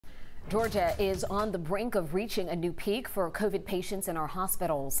Georgia is on the brink of reaching a new peak for COVID patients in our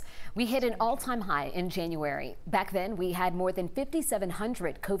hospitals. We hit an all-time high in January. Back then, we had more than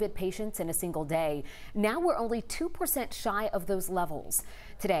 5,700 COVID patients in a single day. Now we're only 2% shy of those levels.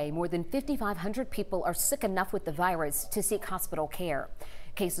 Today, more than 5,500 people are sick enough with the virus to seek hospital care.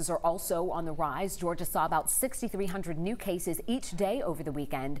 Cases are also on the rise. Georgia saw about 6,300 new cases each day over the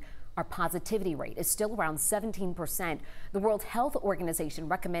weekend. Our positivity rate is still around 17%. The World Health Organization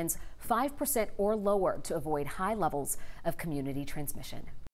recommends 5% or lower to avoid high levels of community transmission.